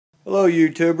Hello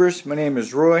YouTubers, my name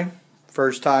is Roy.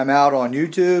 First time out on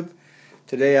YouTube.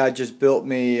 Today I just built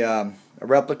me a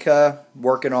replica,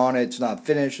 working on it. It's not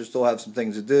finished, I still have some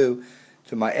things to do,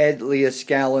 to my Ed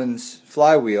Leedskalnins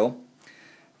Flywheel.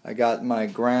 I got my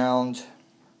ground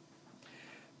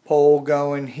pole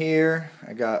going here.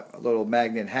 I got a little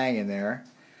magnet hanging there.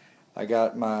 I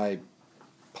got my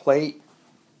plate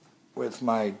with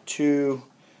my two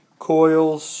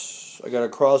coils. I got a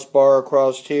crossbar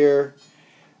across here.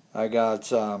 I got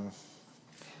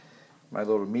my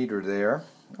little meter there.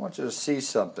 I want you to see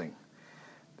something.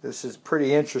 This is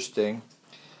pretty interesting.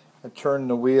 I turn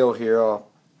the wheel here. I'll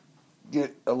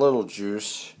get a little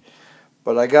juice.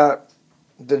 But I got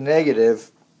the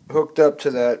negative hooked up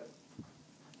to that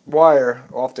wire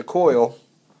off the coil.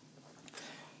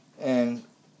 And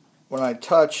when I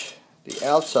touch the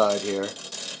outside here,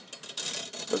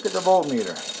 look at the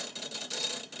voltmeter.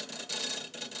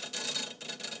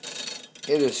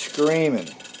 It is screaming.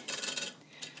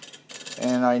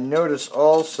 And I notice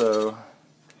also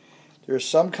there's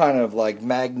some kind of like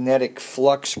magnetic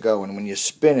flux going. When you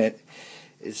spin it,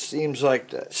 it seems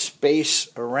like the space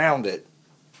around it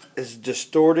is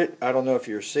distorted. I don't know if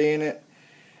you're seeing it,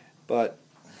 but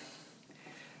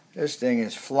this thing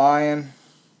is flying.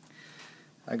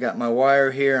 I got my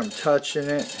wire here, I'm touching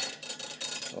it.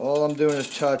 All I'm doing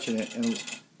is touching it, and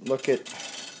look at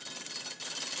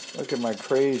my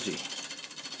crazy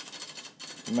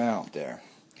mount there.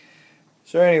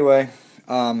 So anyway,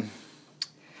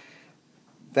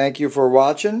 thank you for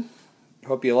watching.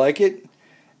 Hope you like it,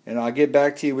 and I'll get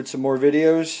back to you with some more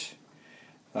videos.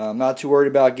 I'm not too worried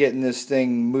about getting this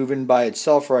thing moving by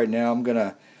itself right now. I'm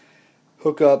gonna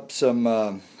hook up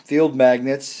some field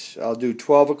magnets. I'll do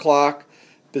 12 o'clock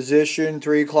position,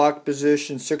 3 o'clock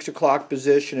position, 6 o'clock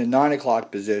position, and 9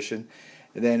 o'clock position,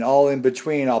 and then all in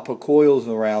between I'll put coils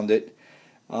around it.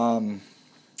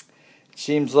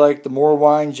 Seems like the more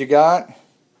winds you got,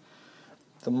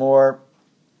 the more.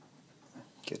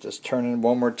 Get this turning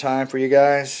one more time for you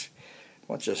guys. I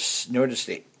want you to notice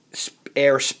the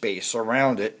airspace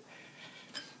around it.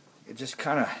 It just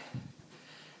kind of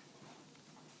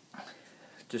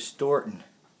distorting.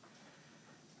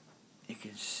 You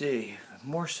can see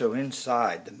more so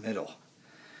inside the middle.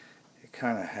 It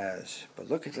kind of has. But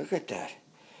look at that.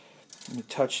 Let me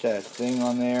touch that thing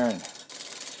on there, and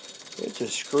it's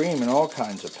just screaming all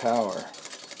kinds of power.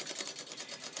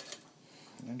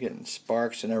 I'm getting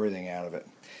sparks and everything out of it.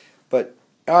 But,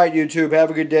 alright YouTube,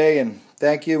 have a good day, and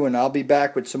thank you, and I'll be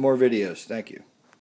back with some more videos. Thank you.